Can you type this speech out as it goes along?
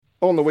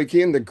On the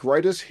weekend, the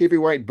greatest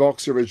heavyweight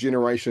boxer of his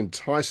generation,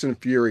 Tyson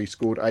Fury,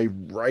 scored a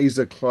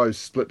razor-close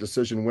split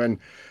decision win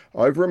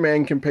over a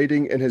man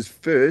competing in his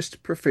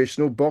first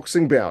professional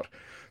boxing bout.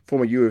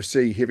 Former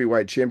UFC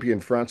heavyweight champion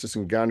Francis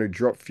Ngannou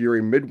dropped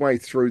Fury midway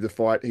through the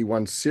fight. He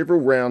won several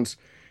rounds.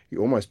 He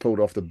almost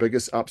pulled off the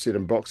biggest upset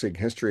in boxing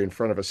history in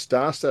front of a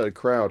star-studded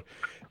crowd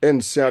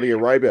in Saudi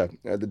Arabia.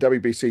 The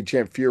WBC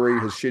champ Fury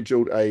has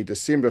scheduled a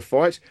December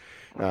fight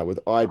with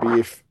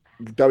IBF,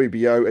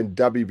 WBO, and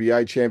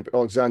WBA champ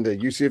Alexander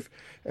Usyk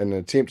in an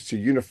attempt to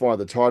unify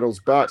the titles.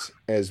 But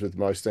as with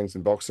most things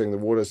in boxing, the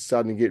waters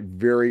starting to get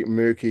very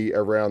murky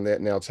around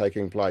that now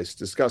taking place.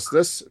 Discuss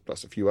this,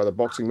 plus a few other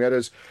boxing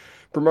matters.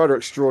 Promoter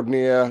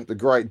extraordinaire, the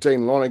great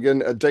Dean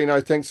Lonergan.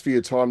 Dino, thanks for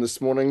your time this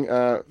morning.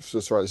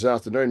 This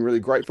afternoon. Really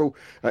grateful.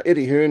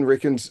 Eddie Hearn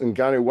reckons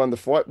Ngannou won the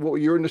fight. What were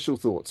your initial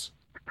thoughts?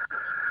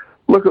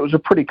 Look, it was a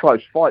pretty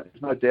close fight.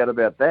 There's no doubt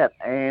about that.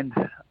 And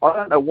I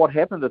don't know what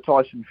happened to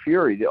Tyson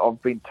Fury.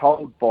 I've been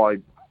told by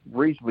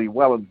reasonably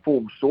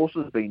well-informed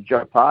sources, being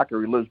Joe Parker,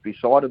 who lives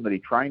beside him, that he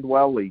trained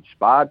well, he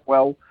sparred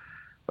well,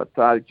 but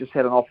just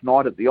had an off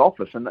night at the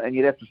office. And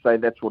you'd have to say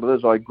that's what it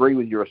is. I agree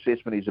with your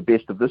assessment. He's the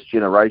best of this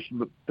generation.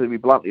 But to be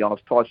bluntly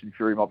honest, Tyson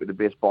Fury might be the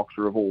best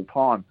boxer of all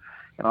time.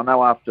 And I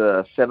know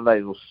after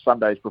Saturday's or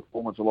Sunday's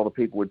performance, a lot of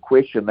people would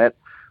question that.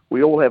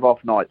 We all have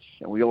off nights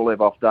and we all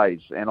have off days.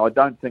 And I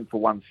don't think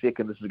for 1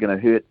 second this is going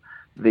to hurt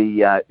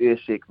the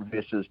Usyk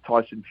versus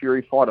Tyson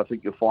Fury fight. I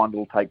think you'll find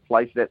it'll take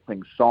place. That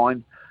thing's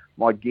signed.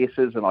 My guess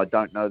is, and I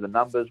don't know the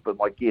numbers, but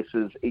my guess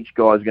is each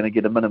guy is going to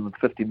get a minimum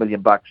 $50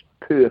 million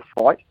per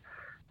fight.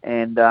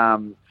 And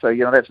so,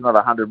 that's another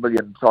 $100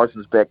 million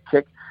Tyson's back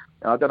kick.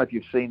 And I don't know if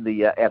you've seen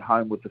the At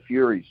Home with the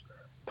Furies.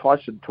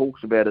 Tyson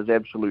talks about his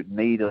absolute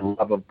need and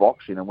love of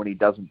boxing, and when he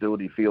doesn't do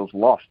it, he feels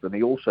lost. And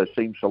he also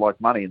seems to like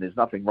money, and there's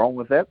nothing wrong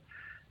with that.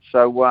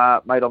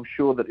 So, mate, I'm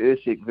sure that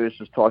Usyk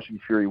versus Tyson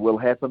Fury will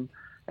happen.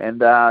 And,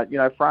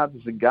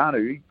 Francis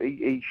Ngannou,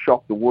 he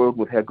shocked the world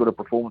with how good a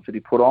performance that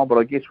he put on. But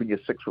I guess when you're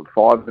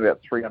 6'5" and about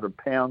 300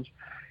 pounds,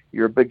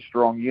 you're a big,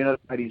 strong unit.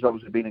 But he's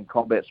obviously been in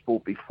combat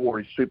sport before.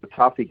 He's super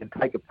tough. He can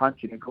take a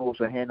punch and he can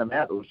also hand them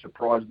out. It was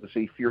surprising to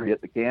see Fury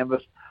hit the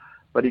canvas.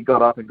 But he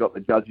got up and got the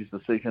judge's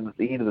decision. At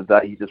the end of the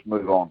day, you just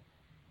move on.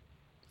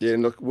 Yeah,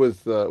 and look,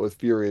 with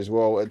Fury as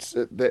well, it's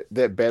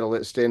that battle,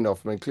 that standoff.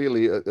 I mean,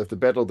 clearly, if the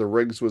battle of the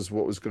rigs was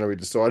what was going to be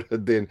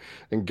decided, then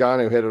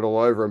Ngannou had it all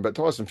over him. But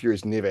Tyson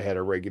Fury's never had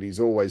a rig, and he's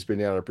always been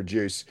able to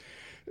produce.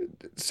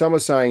 Some are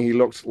saying he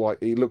looked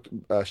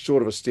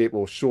short of a step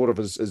or short of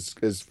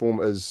his form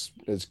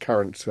his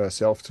current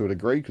self to a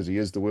degree because he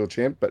is the world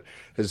champ, but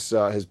his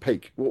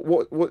peak.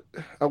 What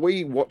are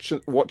we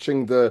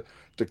watching the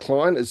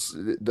decline? Is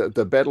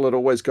the battle that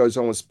always goes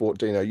on with sport,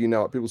 Dino? You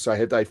know it. People say,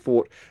 have they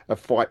fought a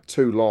fight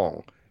too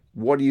long?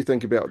 What do you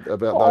think about those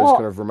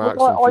kind of remarks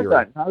from Fury?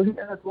 I don't know.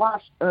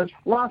 His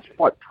last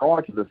fight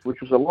prior to this,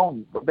 which was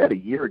about a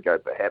year ago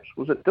perhaps,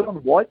 was it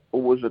Dylan White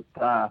or was it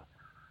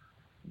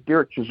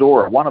Derek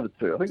Chisora? One of the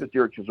two. I think it was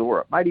Derek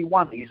Chisora. Mate, he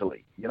won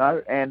easily,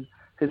 and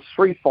his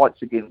 3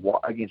 fights against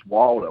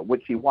Wilder,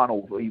 which he won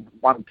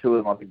 2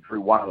 of them, I think,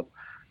 drew one of them.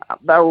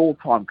 They're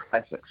all-time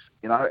classics,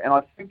 and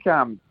I think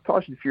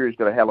Tyson Fury's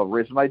got a hell of a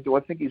resume. Do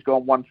I think he's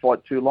gone one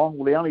fight too long?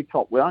 Well, the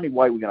only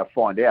way we're going to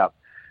find out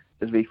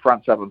is if he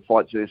fronts up and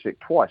fights Usyk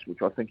twice,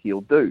 which I think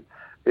he'll do.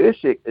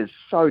 Usyk is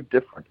so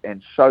different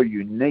and so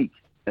unique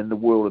in the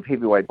world of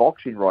heavyweight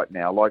boxing right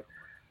now. Like,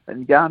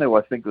 Ngannou,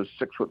 I think, was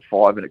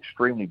 6'5" and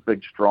extremely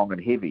big, strong,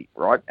 and heavy,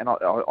 right? And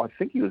I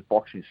think he was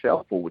boxing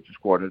southpaw, which is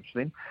quite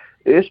interesting.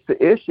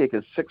 Usyk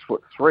is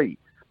 6'3".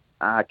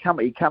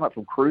 He came up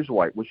from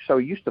cruiserweight, so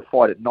he used to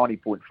fight at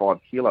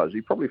 90.5 kilos.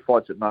 He probably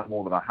fights at no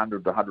more than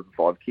 100 to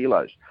 105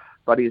 kilos.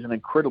 But he's an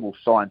incredible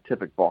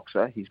scientific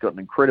boxer. He's got an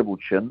incredible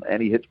chin,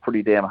 and he hits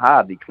pretty damn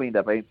hard. He cleaned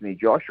up Anthony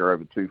Joshua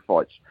over 2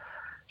 fights.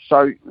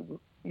 So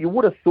you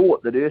would have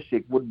thought that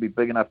Usyk wouldn't be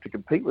big enough to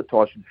compete with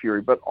Tyson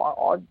Fury, but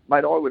I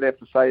would have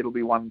to say it'll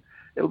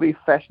be a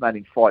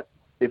fascinating fight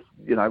if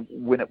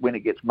when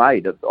it gets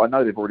made. I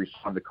know they've already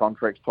signed the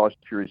contracts. Tyson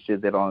Fury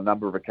said that on a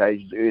number of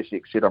occasions.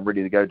 Usyk said, I'm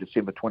ready to go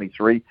December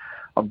 23.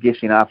 I'm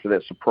guessing after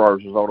that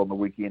surprise result on the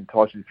weekend,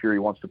 Tyson Fury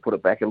wants to put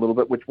it back a little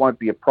bit, which won't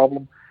be a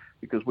problem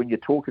because when you're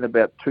talking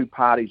about 2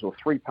 parties or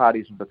 3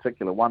 parties in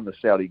particular, one, the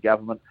Saudi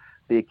government,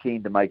 they're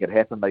keen to make it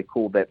happen. They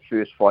called that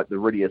first fight the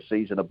Riddier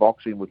season of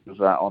boxing, which was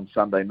on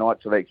Sunday night.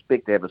 So they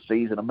expect to have a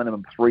season, a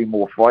minimum 3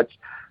 more fights.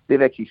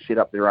 They've actually set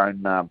up their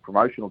own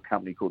promotional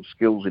company called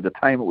Skills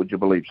Entertainment, would you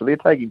believe? So they're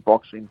taking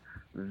boxing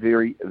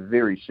very,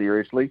 very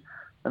seriously.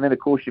 And then, of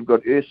course, you've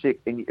got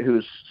Usyk, who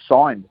is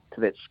signed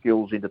to that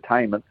Skills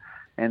Entertainment.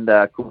 And,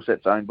 of course,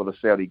 that's owned by the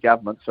Saudi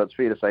government. So it's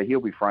fair to say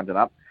he'll be fronting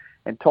up.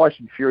 And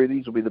Tyson Fury,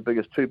 these will be the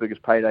 2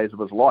 biggest paydays of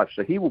his life.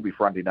 So he will be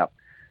fronting up.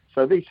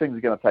 So these things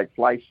are going to take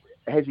place.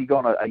 Has he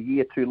gone a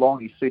year too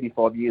long? He's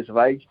 35 years of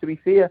age. To be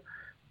fair,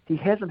 he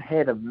hasn't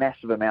had a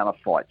massive amount of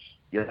fights,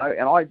 and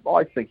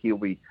I think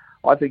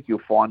you'll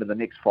find in the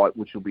next fight,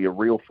 which will be a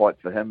real fight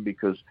for him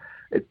because,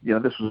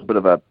 this was a bit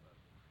of a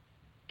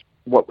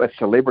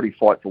celebrity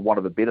fight for want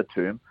of a better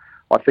term.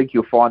 I think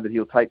you'll find that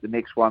he'll take the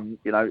next one,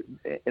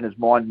 in his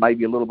mind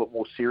maybe a little bit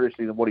more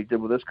seriously than what he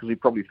did with this, because he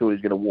probably thought he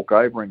was going to walk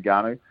over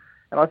Ngannou.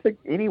 And I think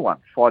anyone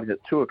fighting at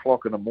 2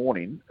 o'clock in the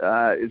morning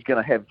is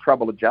going to have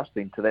trouble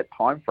adjusting to that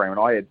time frame. And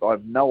I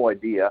have no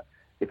idea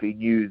if he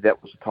knew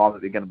that was the time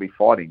that they're going to be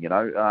fighting,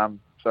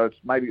 So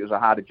maybe it was a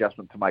hard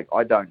adjustment to make.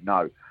 I don't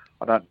know.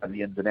 I don't know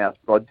the ins and outs,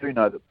 but I do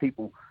know that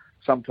people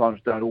sometimes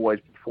don't always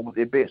perform at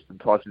their best, and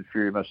Tyson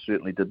Fury most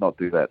certainly did not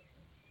do that.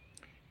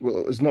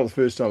 Well, it's not the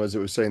first time, as it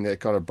was seen, that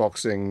kind of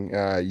boxing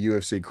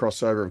UFC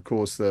crossover. Of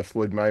course, the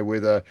Floyd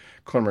Mayweather,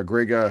 Conor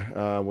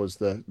McGregor was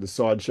the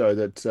sideshow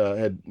that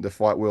had the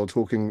fight world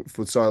talking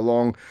for so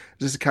long.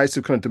 Is this a case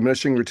of kind of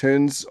diminishing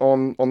returns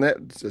on that?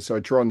 So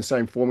trying the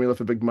same formula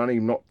for big money,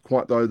 not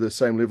quite, though, the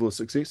same level of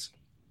success?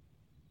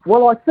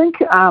 Well, I think,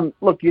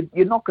 look,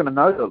 you're not going to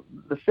know.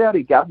 The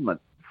Saudi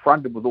government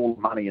fronted with all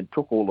the money and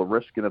took all the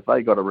risk, and if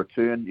they got a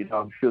return,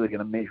 I'm sure they're going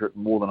to measure it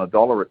more than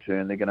 $1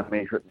 return. They're going to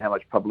measure it in how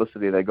much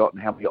publicity they got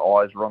and how many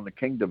eyes were on the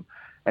kingdom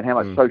and how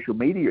much social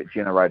media it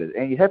generated.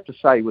 And you have to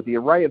say, with the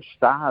array of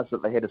stars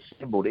that they had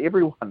assembled,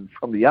 everyone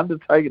from The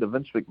Undertaker to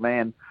Vince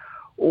McMahon,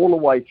 all the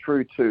way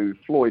through to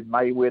Floyd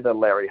Mayweather,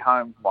 Larry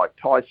Holmes, Mike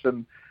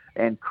Tyson,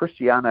 and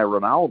Cristiano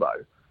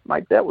Ronaldo,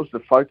 mate, that was the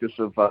focus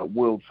of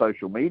world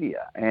social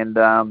media. And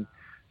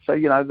so,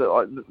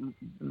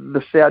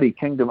 the Saudi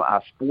kingdom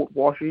are sport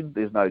washing.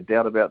 There's no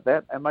doubt about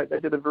that. And, mate, they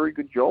did a very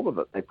good job of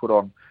it. They put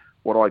on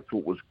what I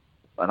thought was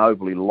an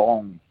overly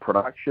long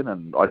production,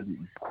 and I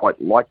didn't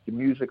quite like the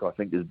music. I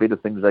think there's better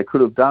things they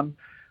could have done.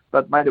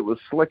 But, mate, it was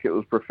slick. It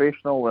was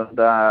professional. And,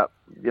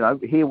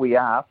 here we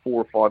are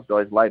 4 or 5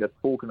 days later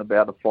talking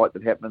about a fight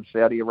that happened in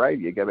Saudi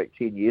Arabia. Go back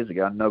 10 years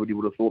ago, and nobody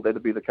would have thought that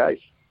would be the case.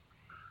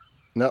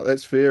 No,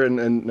 that's fair, and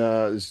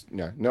no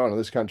one in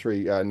this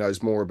country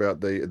knows more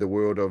about the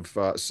world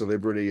of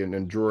celebrity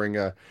and drawing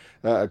a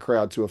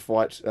crowd to a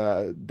fight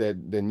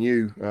than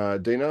you,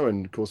 Dino.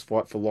 And of course,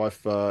 Fight for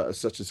Life is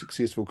such a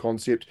successful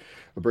concept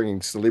of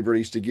bringing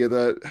celebrities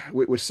together.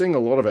 We're seeing a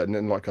lot of it,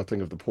 and like I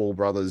think of the Paul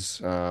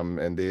brothers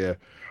and their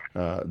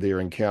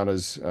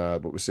encounters.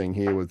 What we're seeing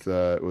here with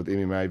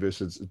MMA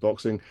versus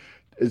boxing.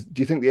 Do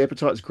you think the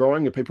appetite's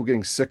growing? Are people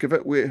getting sick of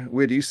it?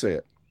 Where do you see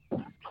it?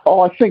 Oh,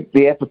 I think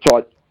the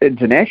appetite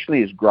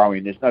internationally is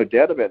growing. There's no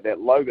doubt about that.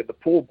 Logan, the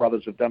Paul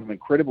brothers have done an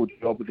incredible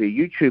job with their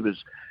YouTubers.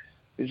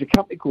 There's a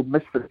company called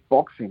Misfits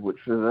Boxing, which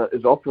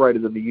is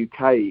operated in the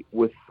UK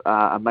with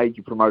a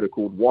major promoter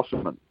called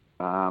Wasserman.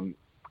 And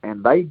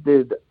they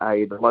did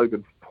the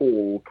Logan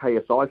Paul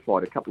KSI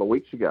fight a couple of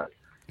weeks ago.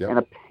 Yep. And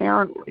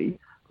apparently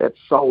that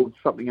sold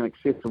something in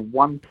excess of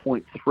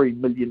 1.3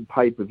 million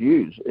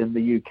pay-per-views in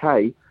the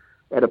UK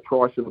at a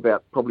price of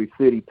about probably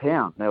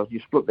 £30. Now, if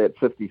you split that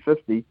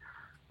 50-50,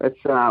 that's,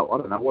 I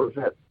don't know, what is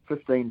that,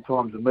 15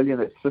 times a million,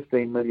 that's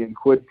 15 million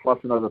quid plus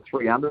another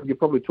 300. You're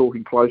probably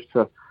talking close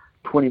to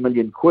 20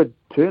 million quid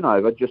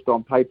turnover just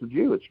on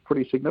pay-per-view. It's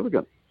pretty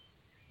significant.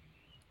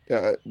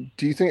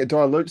 Do you think it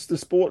dilutes the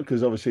sport?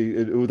 Because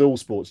obviously, with all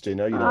sports, it's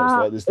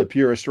like there's the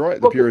purist,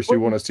 right? The purists who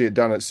want to see it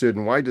done a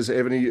certain way. Does it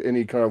have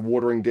any kind of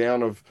watering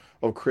down of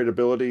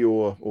credibility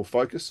or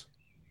focus?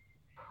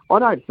 I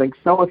don't think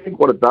so. I think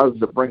what it does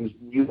is it brings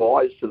new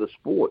eyes to the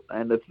sport.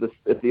 And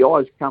if the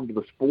eyes come to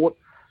the sport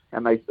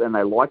and they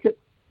like it,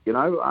 they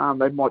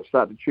might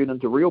start to tune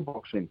into real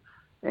boxing.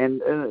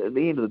 And at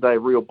the end of the day,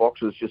 real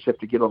boxers just have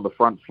to get on the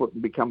front foot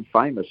and become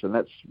famous, and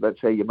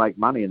that's how you make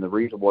money. And the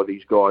reason why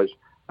these guys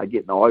are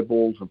getting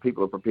eyeballs and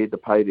people are prepared to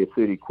pay their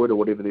 30 quid or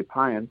whatever they're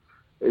paying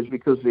is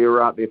because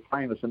they're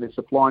famous and they're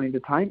supplying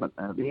entertainment.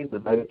 And at the end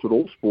of the day, that's what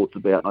all sport's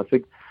about. And I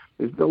think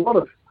there's been a lot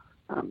of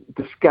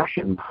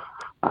discussion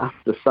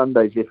after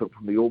Sunday's effort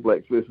from the All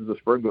Blacks versus the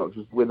Springboks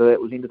as to whether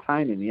that was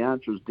entertaining. The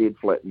answer is dead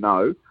flat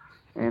no.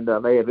 And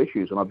they have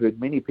issues. And I've heard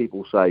many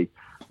people say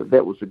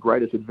that was the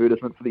greatest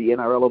advertisement for the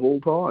NRL of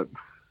all time.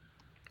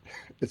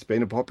 It's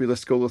been a popular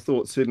school of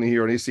thought, certainly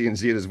here on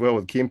SCNZ as well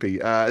with Kempe.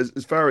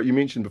 As far as you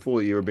mentioned before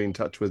that you were in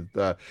touch with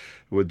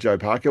Joe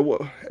Parker,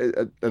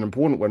 an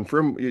important one for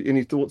him.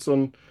 Any thoughts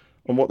on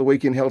what the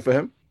weekend held for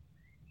him?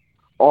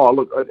 Oh,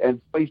 look,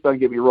 and please don't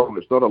get me wrong.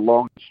 It's not a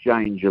long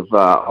exchange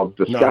of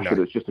discussion.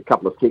 No. It's just a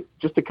couple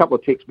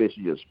of text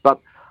messages.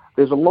 But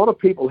there's a lot of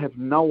people have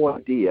no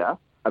idea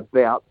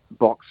about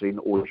boxing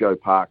or Joe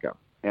Parker.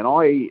 And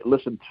I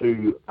listened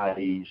to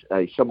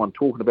someone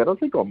talking about it, I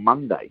think on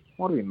Monday,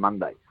 might have been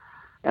Monday,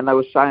 and they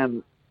were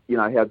saying,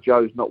 how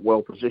Joe's not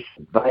well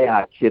positioned. They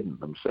are kidding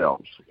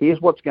themselves.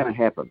 Here's what's going to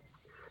happen.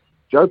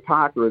 Joe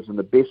Parker is in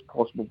the best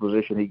possible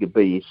position he could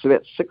be. He's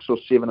about 6 or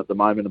 7 at the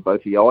moment in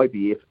both the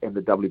IBF and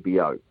the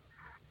WBO.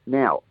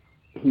 Now,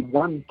 he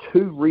won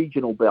 2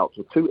 regional belts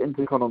or 2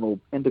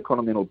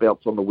 intercontinental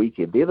belts on the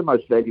weekend. They're the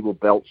most valuable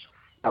belts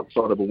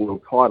outside of a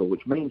world title,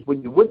 which means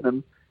when you win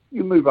them,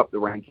 you move up the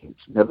rankings.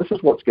 Now, this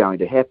is what's going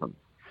to happen.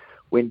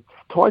 When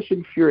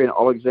Tyson Fury and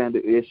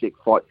Alexander Usyk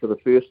fight for the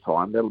first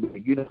time, that'll be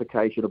a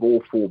unification of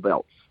all 4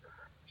 belts.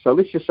 So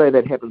let's just say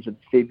that happens in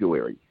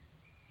February.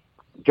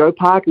 Joe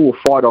Parker will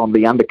fight on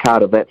the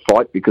undercard of that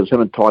fight because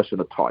him and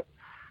Tyson are tight.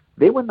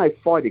 Then when they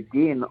fight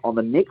again on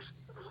the next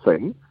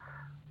thing,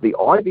 the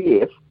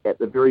IBF, at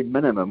the very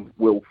minimum,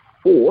 will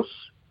force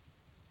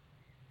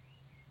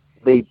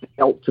the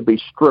belt to be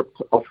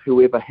stripped of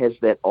whoever has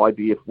that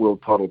IBF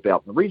world title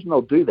belt. And the reason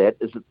they'll do that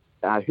is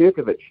that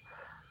Herkovic,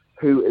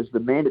 who is the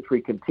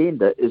mandatory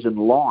contender, is in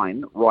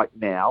line right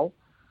now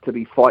to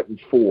be fighting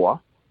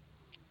for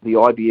the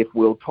IBF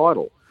world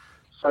title.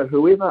 So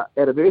whoever,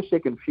 at a very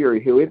second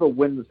Fury, whoever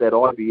wins that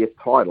IBF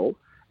title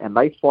and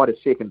they fight a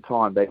second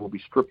time, they will be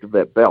stripped of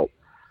that belt.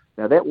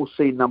 Now that will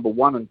see number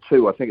 1 and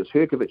 2. I think it's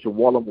Herkovic and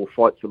Wallen will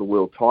fight for the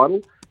world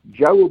title.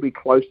 Joe will be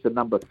close to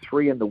number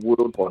 3 in the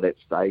world by that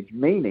stage,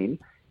 meaning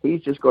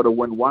he's just got to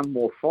win one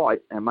more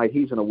fight, and mate,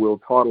 he's in a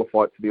world title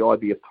fight for the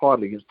IBF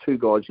title against two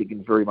guys he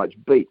can very much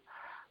beat.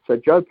 So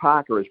Joe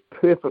Parker is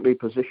perfectly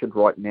positioned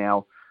right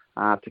now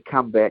to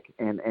come back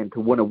and to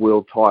win a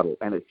world title.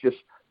 And it's just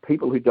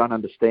people who don't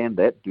understand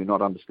that do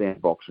not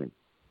understand boxing.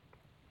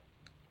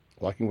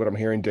 Liking what I'm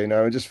hearing,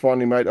 Dino. And just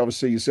finally, mate,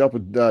 obviously yourself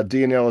with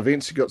DNL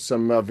Events, you've got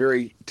some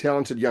very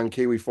talented young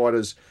Kiwi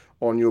fighters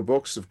on your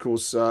books. Of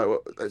course,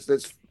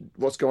 that's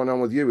what's going on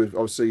with you.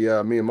 Obviously,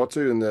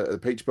 Miyamoto and the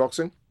Peach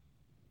Boxing.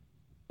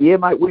 Yeah,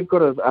 mate, we've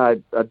got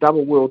a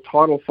double world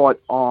title fight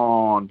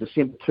on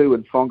December 2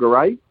 in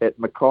Whangarei at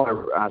Mackay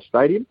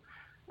Stadium,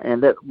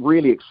 and that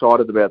really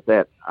excited about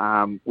that.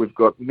 We've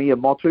got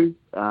Miyamoto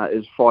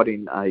is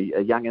fighting a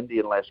young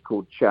Indian lass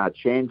called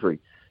Chandri.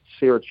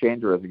 Sarah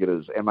Chandra, I think it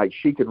is, and mate,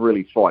 she can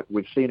really fight.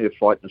 We've seen her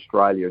fight in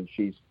Australia, and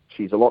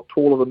she's a lot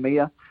taller than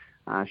Mia.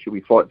 She'll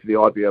be fighting for the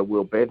IBO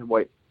World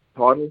Bantamweight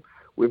title.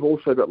 We've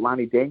also got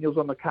Lani Daniels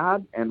on the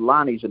card, and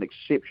Lani's an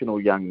exceptional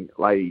young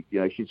lady.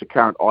 You know, she's a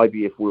current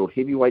IBF World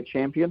Heavyweight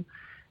Champion.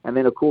 And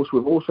then, of course,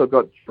 we've also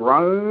got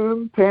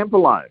Jerome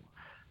Pampalone,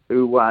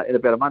 who in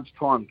about a month's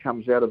time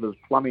comes out of his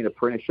plumbing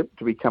apprenticeship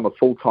to become a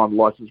full-time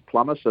licensed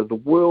plumber. So the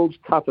world's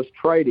toughest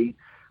tradie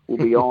will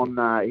be on.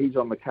 He's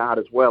on the card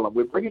as well. And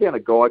we're bringing down a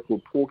guy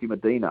called Porky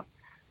Medina.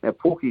 Now,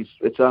 Porky's,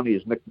 it's only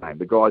his nickname.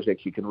 The guys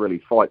actually can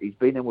really fight. He's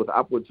been in with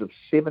upwards of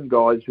 7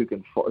 guys who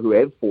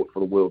have fought for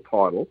the world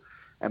title.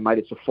 And, mate,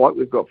 it's a fight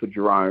we've got for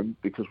Jerome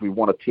because we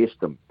want to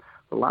test him.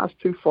 The last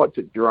 2 fights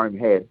that Jerome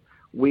had,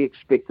 we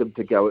expect him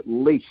to go at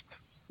least,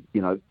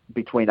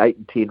 between 8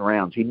 and 10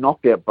 rounds. He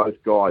knocked out both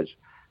guys,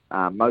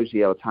 Mosey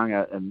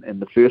Awatanga in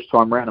the first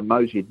time round, and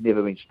Mosey had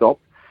never been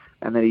stopped.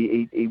 And then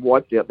he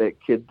wiped out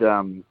that kid,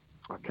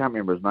 I can't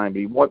remember his name, but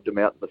he wiped him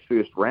out in the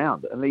first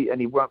round. And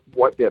he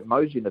wiped out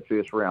Mosey in the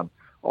first round.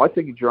 I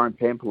think in Jerome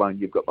Pampalone,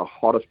 you've got the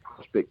hottest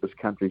prospect this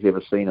country's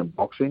ever seen in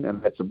boxing,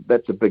 and that's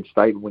a big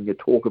statement when you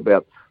talk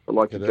about the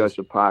likes of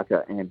Joseph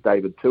Parker and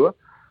David Tua.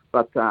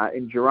 But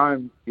in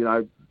Jerome,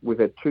 we've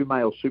had 2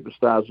 male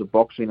superstars of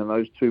boxing, and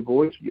those 2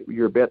 boys,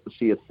 you're about to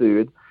see a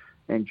third,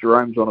 and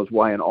Jerome's on his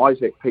way. And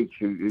Isaac Peach,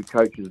 who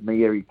coaches me,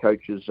 he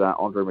coaches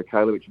Andrei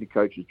Mikhailovich, and he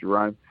coaches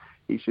Jerome.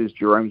 He says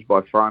Jerome's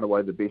by far and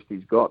away the best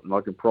he's got, and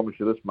I can promise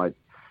you this, mate.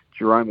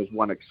 Jerome is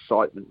one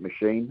excitement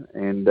machine,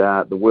 and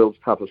the world's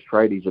toughest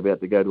trade. He's about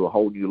to go to a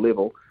whole new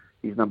level.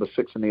 He's number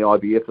 6 in the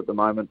IBF at the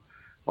moment.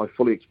 I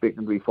fully expect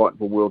him to be fighting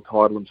for a world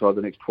title inside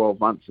the next 12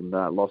 months, and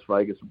Las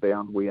Vegas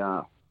bound we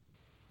are.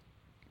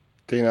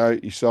 Dino,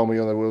 you sold me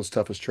on the world's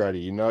toughest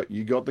tradie.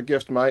 You got the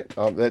gift, mate.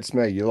 That's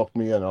me. You locked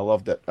me in. I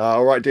loved it.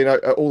 All right, Dino,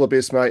 all the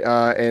best, mate,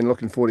 and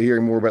looking forward to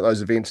hearing more about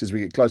those events as we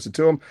get closer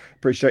to them.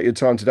 Appreciate your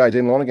time today,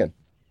 Dean Lonergan.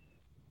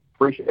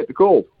 Appreciate the call.